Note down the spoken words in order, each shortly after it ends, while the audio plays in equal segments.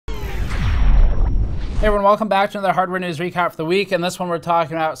Hey everyone, welcome back to another hardware news recap for the week. And this one we're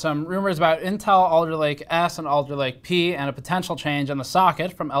talking about some rumors about Intel Alder Lake-S and Alder Lake-P and a potential change in the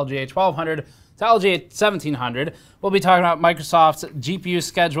socket from LGA1200 to LGA1700. We'll be talking about Microsoft's GPU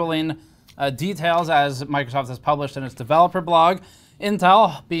scheduling details as Microsoft has published in its developer blog.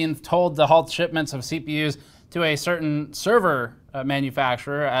 Intel being told to halt shipments of CPUs to a certain server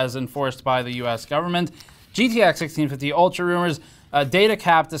manufacturer as enforced by the US government. GTX 1650 Ultra rumors, data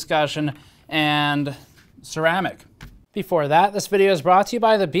cap discussion, and ceramic. Before that, this video is brought to you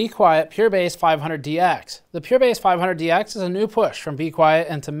by the Be Quiet PureBase 500DX. The PureBase 500DX is a new push from Be Quiet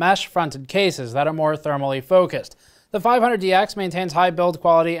into mesh-fronted cases that are more thermally focused. The 500DX maintains high build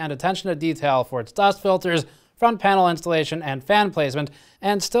quality and attention to detail for its dust filters, front panel installation, and fan placement,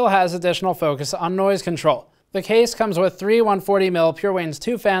 and still has additional focus on noise control. The case comes with three 140mm PureWings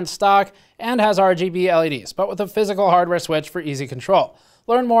 2 fans stock and has RGB LEDs, but with a physical hardware switch for easy control.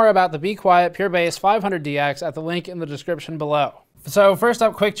 Learn more about the Be Quiet PureBase 500DX at the link in the description below. So first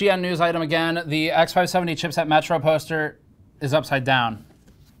up, quick GN news item again. The X570 chipset Metro poster is upside down.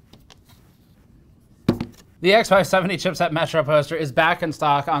 The X570 chipset Metro poster is back in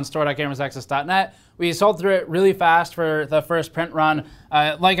stock on store.gamersnexus.net. We sold through it really fast for the first print run.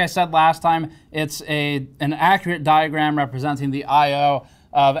 Like I said last time, it's an accurate diagram representing the I/O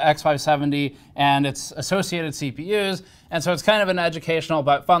of X570 and its associated CPUs. And so it's kind of an educational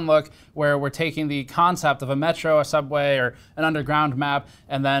but fun look where we're taking the concept of a metro, a subway, or an underground map,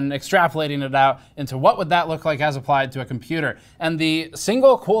 and then extrapolating it out into what would that look like as applied to a computer. And the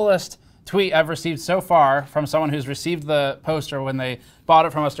single coolest tweet I've received so far from someone who's received the poster when they bought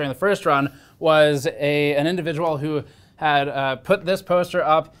it from us during the first run was an individual who had put this poster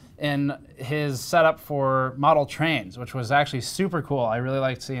up in his setup for model trains, which was actually super cool. I really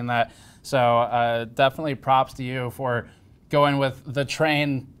liked seeing that. So definitely props to you for going with the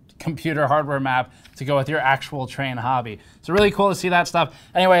train computer hardware map to go with your actual train hobby. So really cool to see that stuff.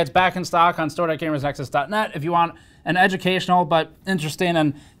 Anyway, it's back in stock on store.gamersnexus.net if you want an educational but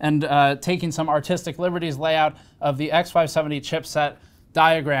interesting and taking some artistic liberties layout of the X570 chipset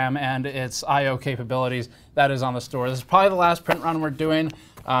diagram and its I/O capabilities. That is on the store. This is probably the last print run we're doing,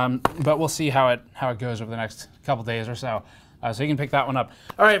 but we'll see how it goes over the next couple days or so. So you can pick that one up.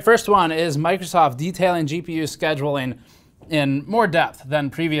 All right, first one is Microsoft detailing GPU scheduling in more depth than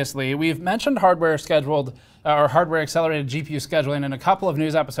previously. We've mentioned hardware scheduled or hardware accelerated GPU scheduling in a couple of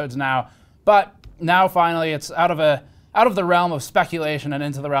news episodes now, but now finally it's out of the realm of speculation and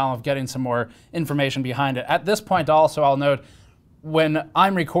into the realm of getting some more information behind it. At this point also, I'll note, when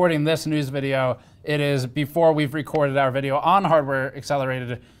I'm recording this news video, it is before we've recorded our video on hardware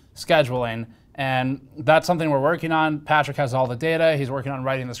accelerated scheduling, and that's something we're working on. Patrick has all the data. He's working on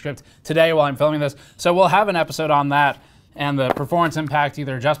writing the script today while I'm filming this. So we'll have an episode on that and the performance impact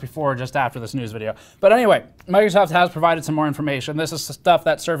either just before or just after this news video. But anyway, Microsoft has provided some more information. This is stuff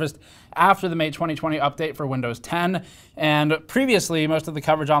that surfaced after the May 2020 update for Windows 10. And previously, most of the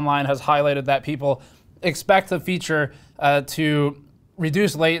coverage online has highlighted that people expect the feature to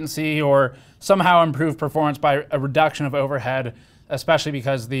reduce latency or somehow improve performance by a reduction of overhead, especially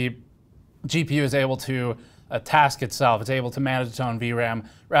because the GPU is able to task itself. It's able to manage its own VRAM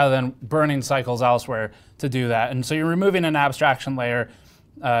rather than burning cycles elsewhere to do that. And so you're removing an abstraction layer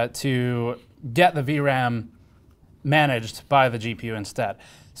to get the VRAM managed by the GPU instead.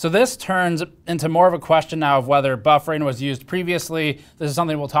 So this turns into more of a question now of whether buffering was used previously. This is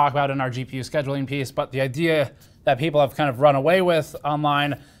something we'll talk about in our GPU scheduling piece, but the idea that people have kind of run away with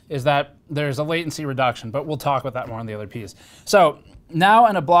online is that there's a latency reduction, but we'll talk about that more in the other piece. So now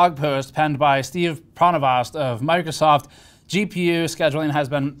in a blog post penned by Steve Pronovost of Microsoft, GPU scheduling has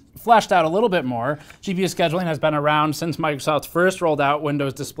been fleshed out a little bit more. GPU scheduling has been around since Microsoft first rolled out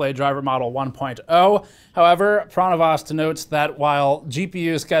Windows Display Driver Model 1.0. However, Pronovost notes that while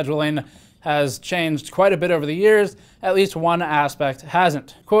GPU scheduling has changed quite a bit over the years, at least one aspect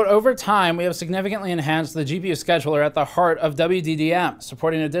hasn't. Quote, over time, we have significantly enhanced the GPU scheduler at the heart of WDDM,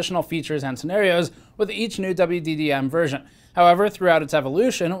 supporting additional features and scenarios with each new WDDM version. However, throughout its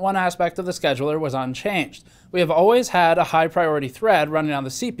evolution, one aspect of the scheduler was unchanged. We have always had a high priority thread running on the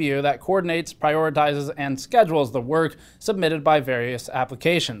CPU that coordinates, prioritizes, and schedules the work submitted by various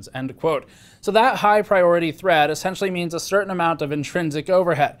applications, end quote. So that high priority thread essentially means a certain amount of intrinsic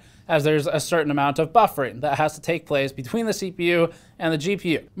overhead, as there's a certain amount of buffering that has to take place between the CPU and the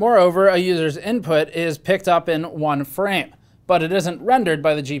GPU. Moreover, a user's input is picked up in one frame, but it isn't rendered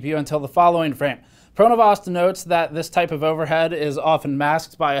by the GPU until the following frame. Pronovost notes that this type of overhead is often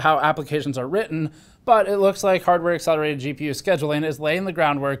masked by how applications are written, but it looks like hardware-accelerated GPU scheduling is laying the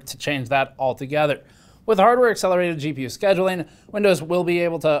groundwork to change that altogether. With hardware-accelerated GPU scheduling, Windows will be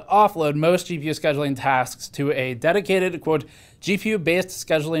able to offload most GPU scheduling tasks to a dedicated, quote, GPU-based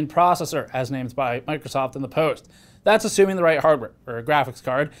scheduling processor, as named by Microsoft in the post. That's assuming the right hardware, or a graphics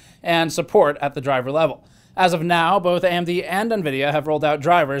card, and support at the driver level. As of now, both AMD and NVIDIA have rolled out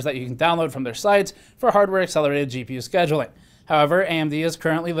drivers that you can download from their sites for hardware-accelerated GPU scheduling. However, AMD is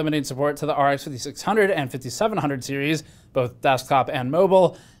currently limiting support to the RX 5600 and 5700 series, both desktop and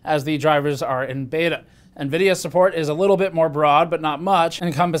mobile, as the drivers are in beta. NVIDIA's support is a little bit more broad, but not much,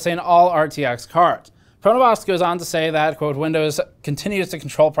 encompassing all RTX cards. Pronovost goes on to say that, quote, Windows continues to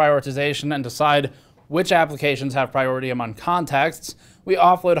control prioritization and decide which applications have priority among contexts. We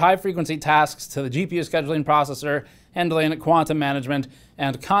offload high-frequency tasks to the GPU scheduling processor, handling quantum management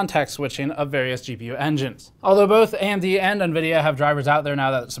and context switching of various GPU engines. Although both AMD and NVIDIA have drivers out there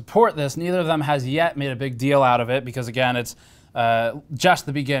now that support this, neither of them has yet made a big deal out of it because, again, it's just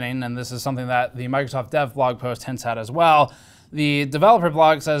the beginning, and this is something that the Microsoft Dev blog post hints at as well. The developer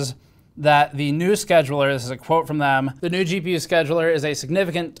blog says that the new scheduler, this is a quote from them, the new GPU scheduler is a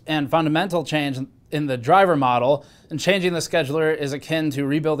significant and fundamental change in the driver model, and changing the scheduler is akin to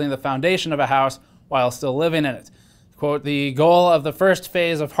rebuilding the foundation of a house while still living in it. Quote, the goal of the first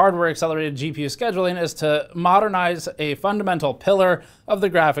phase of hardware-accelerated GPU scheduling is to modernize a fundamental pillar of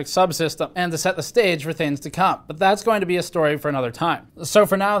the graphics subsystem and to set the stage for things to come. But that's going to be a story for another time. So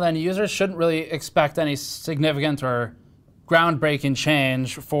for now then, users shouldn't really expect any significant or groundbreaking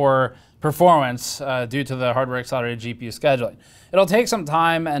change for performance due to the hardware-accelerated GPU scheduling. It'll take some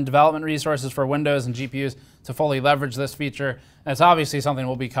time and development resources for Windows and GPUs to fully leverage this feature, and it's obviously something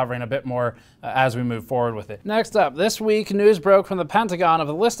we'll be covering a bit more as we move forward with it. Next up, this week, news broke from the Pentagon of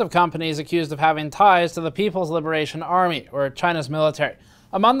a list of companies accused of having ties to the People's Liberation Army, or China's military.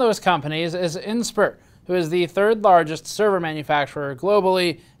 Among those companies is Inspur, who is the third largest server manufacturer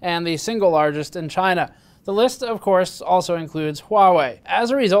globally and the single largest in China. The list, of course, also includes Huawei.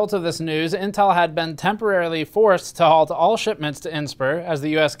 As a result of this news, Intel had been temporarily forced to halt all shipments to Inspur, as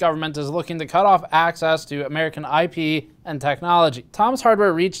the US government is looking to cut off access to American IP and technology. Tom's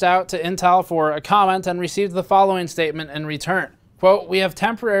Hardware reached out to Intel for a comment and received the following statement in return. Quote, we have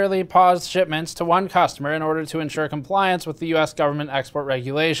temporarily paused shipments to one customer in order to ensure compliance with the US government export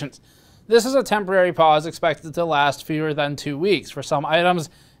regulations. This is a temporary pause expected to last fewer than 2 weeks for some items,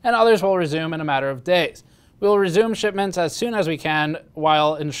 and others will resume in a matter of days. We will resume shipments as soon as we can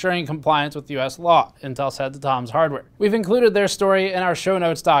while ensuring compliance with US law, Intel said to Tom's Hardware. We've included their story in our show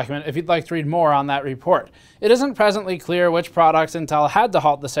notes document if you'd like to read more on that report. It isn't presently clear which products Intel had to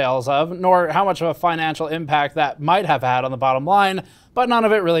halt the sales of, nor how much of a financial impact that might have had on the bottom line, but none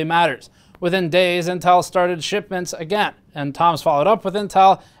of it really matters. Within days, Intel started shipments again, and Tom's followed up with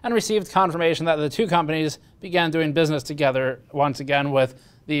Intel and received confirmation that the two companies began doing business together once again with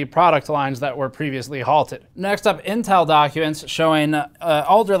the product lines that were previously halted. Next up, Intel documents showing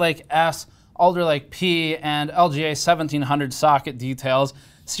Alder Lake-S, Alder Lake-P, and LGA1700 socket details.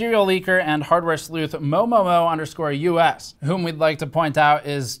 Serial leaker and hardware sleuth Momomo_US, whom we'd like to point out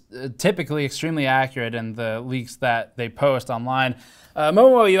is typically extremely accurate in the leaks that they post online.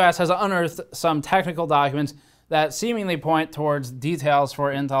 Momomo_US has unearthed some technical documents that seemingly point towards details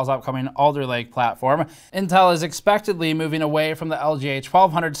for Intel's upcoming Alder Lake platform. Intel is expectedly moving away from the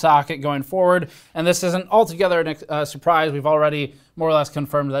LGA1200 socket going forward, and this isn't altogether a surprise. We've already more or less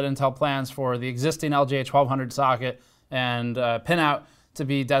confirmed that Intel plans for the existing LGA1200 socket and pinout to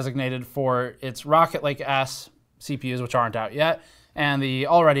be designated for its Rocket Lake-S CPUs, which aren't out yet, and the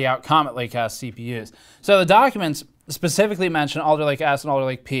already out Comet Lake-S CPUs. So the documents specifically mention Alder Lake-S and Alder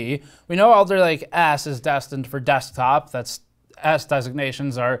Lake-P. We know Alder Lake-S is destined for desktop. That's S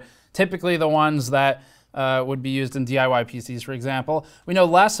designations are typically the ones that would be used in DIY PCs, for example. We know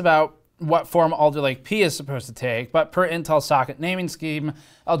less about what form Alder Lake-P is supposed to take, but per Intel socket naming scheme,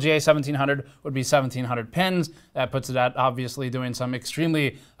 LGA1700 would be 1700 pins. That puts it at obviously doing some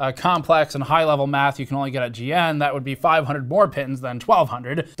extremely complex and high-level math you can only get at GN. That would be 500 more pins than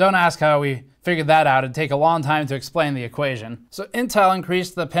 1200. Don't ask how we figured that out. It'd take a long time to explain the equation. So Intel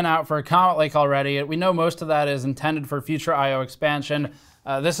increased the pinout for Comet Lake already. We know most of that is intended for future I/O expansion.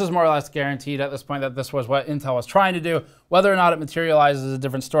 This is more or less guaranteed at this point that this was what Intel was trying to do. Whether or not it materializes is a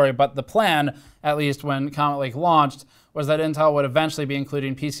different story, but the plan, at least when Comet Lake launched, was that Intel would eventually be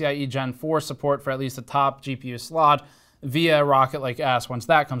including PCIe Gen 4 support for at least the top GPU slot via Rocket Lake-S once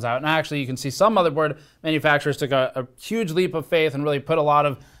that comes out. And actually, you can see some motherboard manufacturers took a huge leap of faith and really put a lot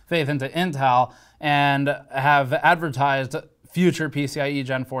of faith into Intel and have advertised future PCIe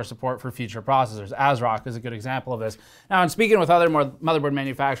Gen 4 support for future processors. ASRock is a good example of this. Now, in speaking with other motherboard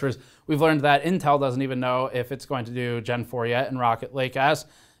manufacturers, we've learned that Intel doesn't even know if it's going to do Gen 4 yet in Rocket Lake-S.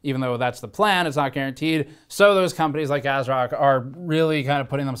 even though that's the plan, it's not guaranteed. So those companies like ASRock are really kind of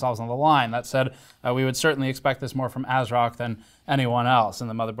putting themselves on the line. That said, we would certainly expect this more from ASRock than anyone else in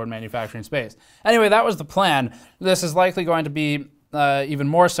the motherboard manufacturing space. Anyway, that was the plan. This is likely going to be even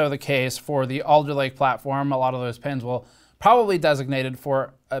more so the case for the Alder Lake platform. A lot of those pins will probably designated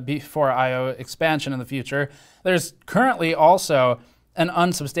for B4 I/O expansion in the future. There's currently also an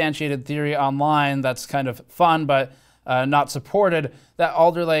unsubstantiated theory online that's kind of fun but not supported, that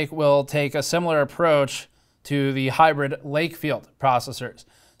Alder Lake will take a similar approach to the hybrid Lakefield processors.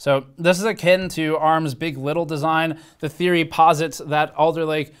 So this is akin to ARM's Big Little design. The theory posits that Alder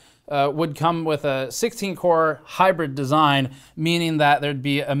Lake would come with a 16-core hybrid design, meaning that there'd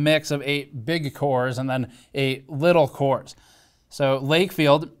be a mix of 8 big cores and then 8 little cores. So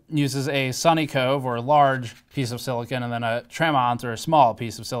Lakefield uses a Sunny Cove, or a large piece of silicon, and then a Tremont, or a small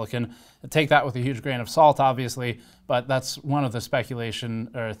piece of silicon. Take that with a huge grain of salt, obviously, but that's one of the speculation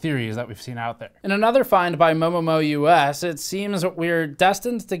or theories that we've seen out there. In another find by Momomo US, it seems we're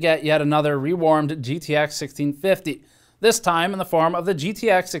destined to get yet another rewarmed GTX 1650, this time in the form of the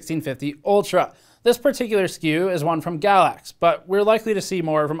GTX 1650 Ultra. This particular SKU is one from Galax, but we're likely to see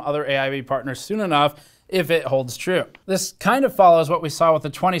more from other AIB partners soon enough if it holds true. This kind of follows what we saw with the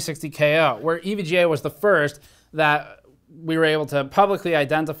 2060 KO, where EVGA was the first that we were able to publicly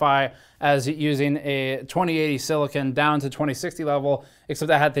identify as using a 2080 silicon down to 2060 level, except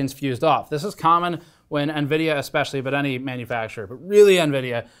that had things fused off. This is common when NVIDIA especially, but any manufacturer, but really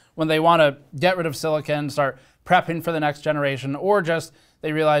NVIDIA, when they want to get rid of silicon, start prepping for the next generation, or just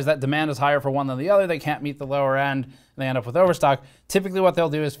they realize that demand is higher for one than the other, they can't meet the lower end, and they end up with overstock. Typically what they'll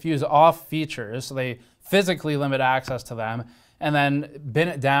do is fuse off features, so they physically limit access to them, and then bin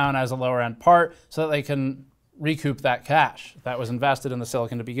it down as a lower end part so that they can recoup that cash that was invested in the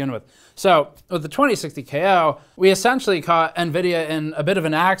silicon to begin with. So with the 2060 KO, we essentially caught NVIDIA in a bit of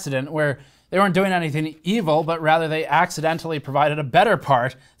an accident where they weren't doing anything evil, but rather they accidentally provided a better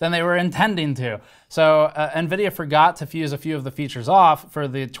part than they were intending to. So NVIDIA forgot to fuse a few of the features off for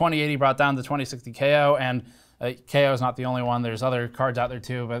the 2080 brought down the 2060 KO, and KO is not the only one. There's other cards out there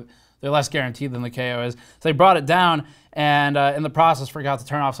too, but they're less guaranteed than the KO is. So they brought it down, and in the process forgot to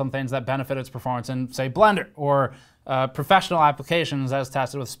turn off some things that benefit its performance in, say, Blender, or professional applications as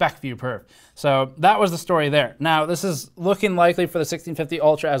tested with SpecView Perf. So that was the story there. Now, this is looking likely for the 1650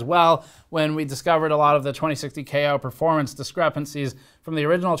 Ultra as well, when we discovered a lot of the 2060 KO performance discrepancies from the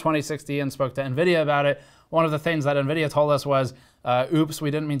original 2060 and spoke to NVIDIA about it. One of the things that NVIDIA told us was, oops,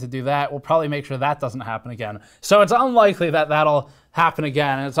 we didn't mean to do that. We'll probably make sure that doesn't happen again. So it's unlikely that that'll happen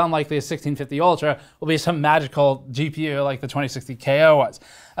again, and it's unlikely a 1650 Ultra will be some magical GPU like the 2060 KO was.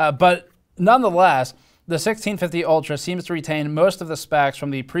 But nonetheless, the 1650 Ultra seems to retain most of the specs from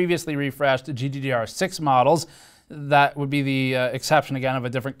the previously refreshed GDDR6 models. That would be the exception, again, of a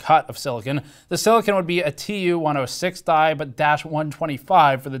different cut of silicon. The silicon would be a TU106 die, but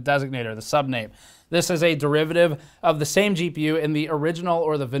 -125 for the designator, the subname. This is a derivative of the same GPU in the original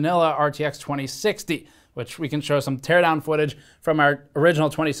or the vanilla RTX 2060, which we can show some teardown footage from our original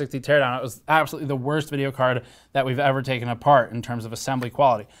 2060 teardown. It was absolutely the worst video card that we've ever taken apart in terms of assembly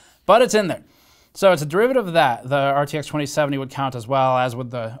quality, but it's in there. So it's a derivative of that. The RTX 2070 would count as well, as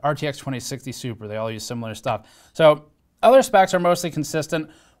would the RTX 2060 Super. They all use similar stuff. So other specs are mostly consistent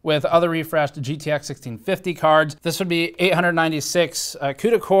with other refreshed GTX 1650 cards. This would be 896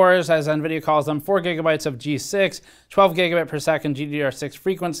 CUDA cores, as NVIDIA calls them, 4 gigabytes of G6, 12 gigabit per second GDDR6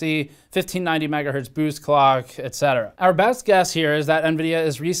 frequency, 1590 megahertz boost clock, etc. Our best guess here is that NVIDIA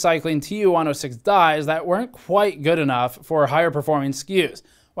is recycling TU106 dies that weren't quite good enough for higher performing SKUs,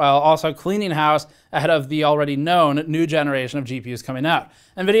 while also cleaning house ahead of the already known new generation of GPUs coming out.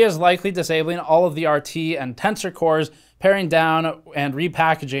 NVIDIA is likely disabling all of the RT and Tensor cores, paring down and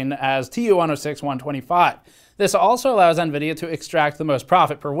repackaging as TU106-125. This also allows NVIDIA to extract the most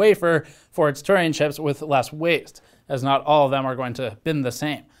profit per wafer for its Turing chips with less waste, as not all of them are going to bin the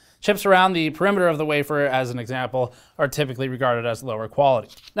same. Chips around the perimeter of the wafer, as an example, are typically regarded as lower quality.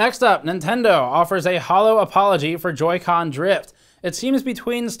 Next up, Nintendo offers a hollow apology for Joy-Con drift. It seems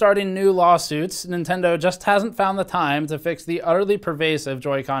between starting new lawsuits, Nintendo just hasn't found the time to fix the utterly pervasive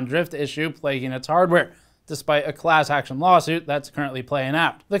Joy-Con drift issue plaguing its hardware, despite a class action lawsuit that's currently playing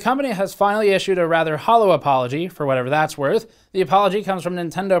out. The company has finally issued a rather hollow apology, for whatever that's worth. The apology comes from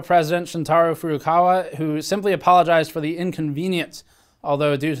Nintendo President Shintaro Furukawa, who simply apologized for the inconvenience.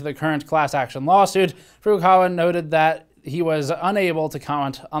 Although due to the current class action lawsuit, Furukawa noted that he was unable to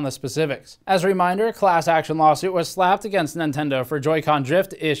comment on the specifics. As a reminder, a class action lawsuit was slapped against Nintendo for Joy-Con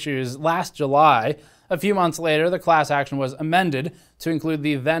drift issues last July. A few months later, the class action was amended to include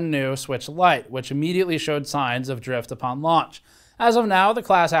the then new Switch Lite, which immediately showed signs of drift upon launch. As of now, the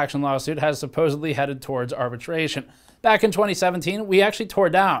class action lawsuit has supposedly headed towards arbitration. Back in 2017, we actually tore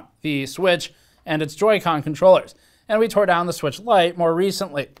down the Switch and its Joy-Con controllers. And we tore down the Switch Lite more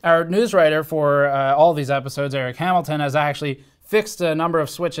recently. Our news writer for all of these episodes, Eric Hamilton, has actually fixed a number of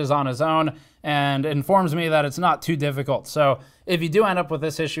switches on his own and informs me that it's not too difficult. So if you do end up with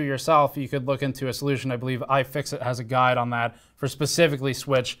this issue yourself, you could look into a solution. I believe iFixit has a guide on that for specifically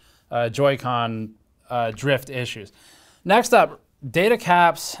Switch Joy-Con drift issues. Next up, data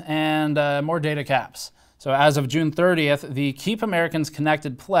caps and more data caps. So as of June 30th, the Keep Americans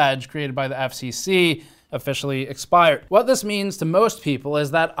Connected pledge created by the FCC officially expired. What this means to most people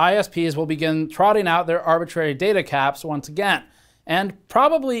is that ISPs will begin trotting out their arbitrary data caps once again, and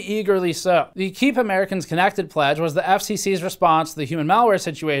probably eagerly so. The Keep Americans Connected pledge was the FCC's response to the human malware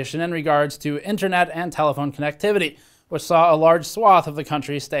situation in regards to internet and telephone connectivity, which saw a large swath of the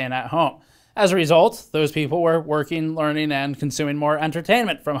country staying at home. As a result, those people were working, learning, and consuming more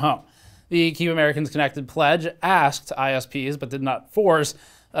entertainment from home. The Keep Americans Connected pledge asked ISPs, but did not force,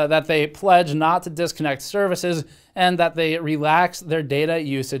 that they pledge not to disconnect services and that they relax their data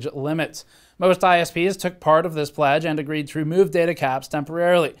usage limits. Most ISPs took part of this pledge and agreed to remove data caps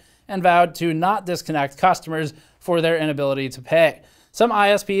temporarily and vowed to not disconnect customers for their inability to pay. Some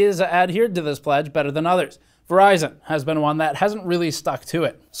ISPs adhered to this pledge better than others. Verizon has been one that hasn't really stuck to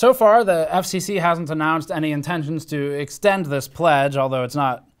it. So far, the FCC hasn't announced any intentions to extend this pledge, although it's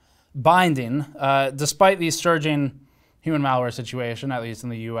not binding, despite the surging human malware situation, at least in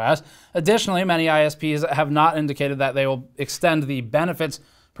the US. Additionally, many ISPs have not indicated that they will extend the benefits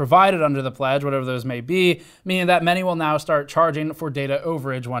provided under the pledge, whatever those may be, meaning that many will now start charging for data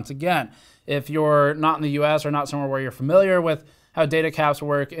overage once again. If you're not in the US or not somewhere where you're familiar with how data caps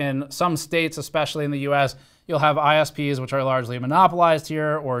work in some states, especially in the US, you'll have ISPs, which are largely monopolized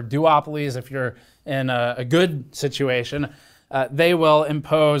here, or duopolies if you're in a good situation. They will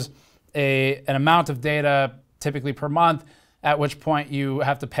impose an amount of data, typically per month, at which point you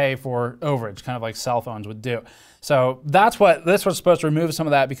have to pay for overage, kind of like cell phones would do. So that's what this was supposed to remove, some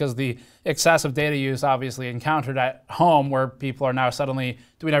of that, because the excessive data use obviously encountered at home, where people are now suddenly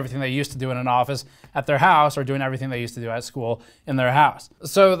doing everything they used to do in an office at their house, or doing everything they used to do at school in their house.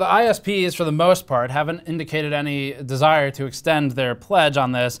 So the ISPs, for the most part, haven't indicated any desire to extend their pledge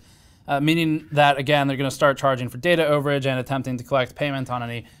on this, meaning that, again, they're going to start charging for data overage and attempting to collect payment on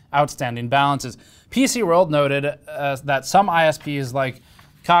any outstanding balances. PC World noted that some ISPs, like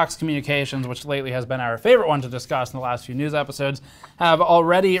Cox Communications, which lately has been our favorite one to discuss in the last few news episodes, have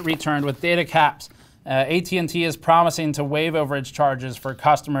already returned with data caps. AT&T is promising to waive overage charges for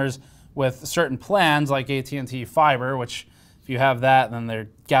customers with certain plans, like AT&T Fiber, which if you have that, then they're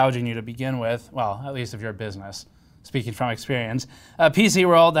gouging you to begin with. Well, at least if you're a business, speaking from experience. PC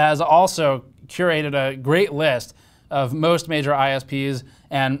World has also curated a great list of most major ISPs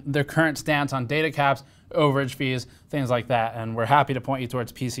and their current stance on data caps, overage fees, things like that. And we're happy to point you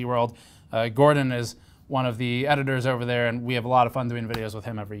towards PC World. Gordon is one of the editors over there, and we have a lot of fun doing videos with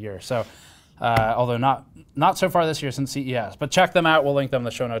him every year. So, although not so far this year since CES, but check them out. We'll link them in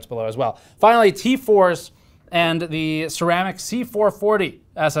the show notes below as well. Finally, T-Force and the ceramic C440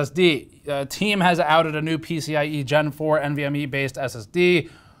 SSD. Team has outed a new PCIe Gen 4 NVMe-based SSD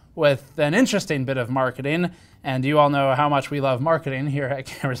with an interesting bit of marketing. And you all know how much we love marketing here at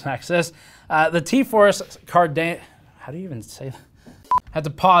Gamers Nexus. The T-Force Cardea, how do you even say that? I had to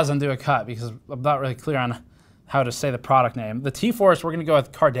pause and do a cut because I'm not really clear on how to say the product name. The T-Force, we're gonna go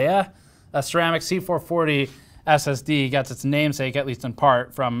with Cardea. A ceramic C440 SSD gets its namesake, at least in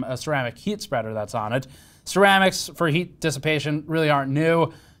part, from a ceramic heat spreader that's on it. Ceramics for heat dissipation really aren't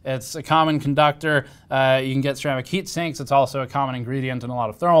new. It's a common conductor. You can get ceramic heat sinks. It's also a common ingredient in a lot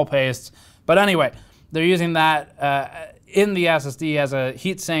of thermal pastes. But anyway, they're using that in the SSD as a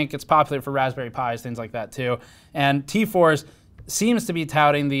heat sink. It's popular for Raspberry Pis, things like that too. And T-Force seems to be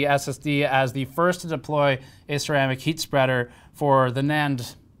touting the SSD as the first to deploy a ceramic heat spreader for the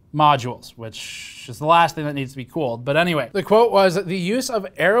NAND modules, which is the last thing that needs to be cooled. But anyway, the quote was, "The use of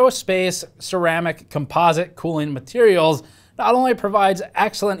aerospace ceramic composite cooling materials not only provides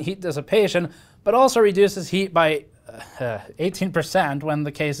excellent heat dissipation, but also reduces heat by 18% when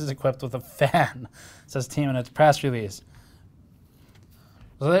the case is equipped with a fan," says Team in its press release.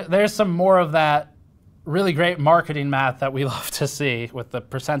 So there's some more of that really great marketing math that we love to see with the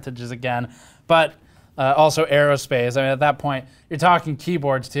percentages again, but also aerospace. I mean, at that point, you're talking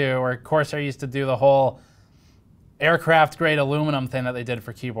keyboards too, where Corsair used to do the whole aircraft-grade aluminum thing that they did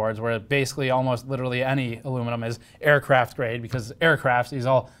for keyboards, where basically almost literally any aluminum is aircraft-grade because aircrafts use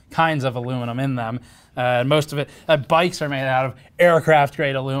all kinds of aluminum in them. Most of it, bikes are made out of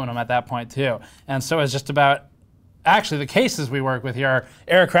aircraft-grade aluminum at that point too. And so is just about actually the cases we work with here are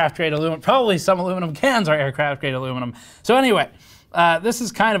aircraft grade aluminum. Probably some aluminum cans are aircraft grade aluminum. So anyway, this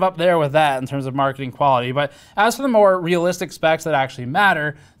is kind of up there with that in terms of marketing quality. But as for the more realistic specs that actually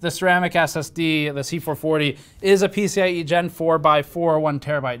matter, the ceramic SSD, the C440, is a PCIe Gen 4x4 1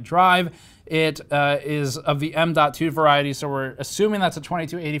 terabyte drive. It is of the M.2 variety, so we're assuming that's a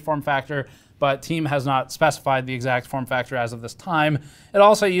 2280 form factor, but Team has not specified the exact form factor as of this time. It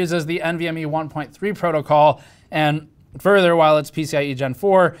also uses the NVMe 1.3 protocol, and further, while it's PCIe Gen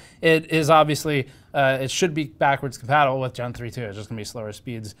 4, it is obviously, it should be backwards compatible with Gen 3 too. It's just gonna be slower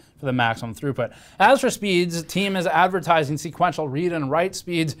speeds for the maximum throughput. As for speeds, Team is advertising sequential read and write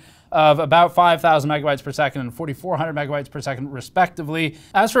speeds of about 5,000 megabytes per second and 4,400 megabytes per second, respectively.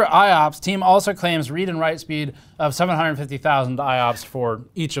 As for IOPS, Team also claims read and write speed of 750,000 IOPS for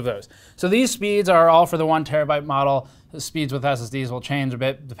each of those. So these speeds are all for the 1 terabyte model. The speeds with SSDs will change a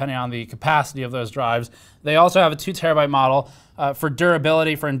bit depending on the capacity of those drives. They also have a 2 terabyte model. For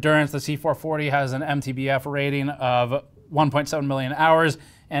durability, for endurance, the C440 has an MTBF rating of 1.7 million hours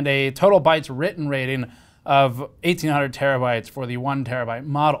and a total bytes written rating of 1,800 terabytes for the 1 terabyte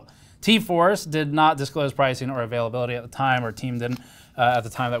model. T-Force did not disclose pricing or availability at the time, or Team didn't at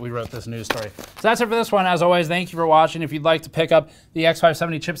the time that we wrote this news story. So that's it for this one. As always, thank you for watching. If you'd like to pick up the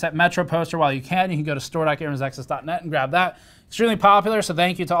X570 chipset Metro poster while you can go to store.gamersnexus.net and grab that. Extremely popular, so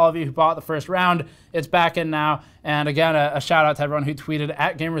thank you to all of you who bought the first round. It's back in now. And again, a shout out to everyone who tweeted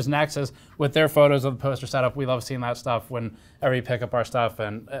at GamersNexus with their photos of the poster setup. We love seeing that stuff whenever you pick up our stuff.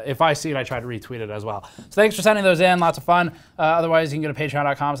 And if I see it, I try to retweet it as well. So thanks for sending those in, lots of fun. Otherwise, you can go to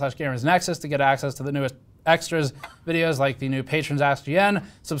patreon.com/GamersNexus to get access to the newest extras videos like the new Patrons Ask GN.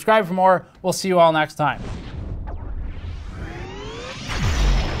 Subscribe for more. We'll see you all next time.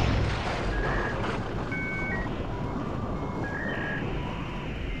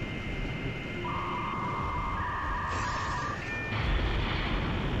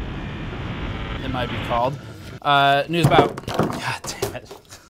 It might be called. News about, God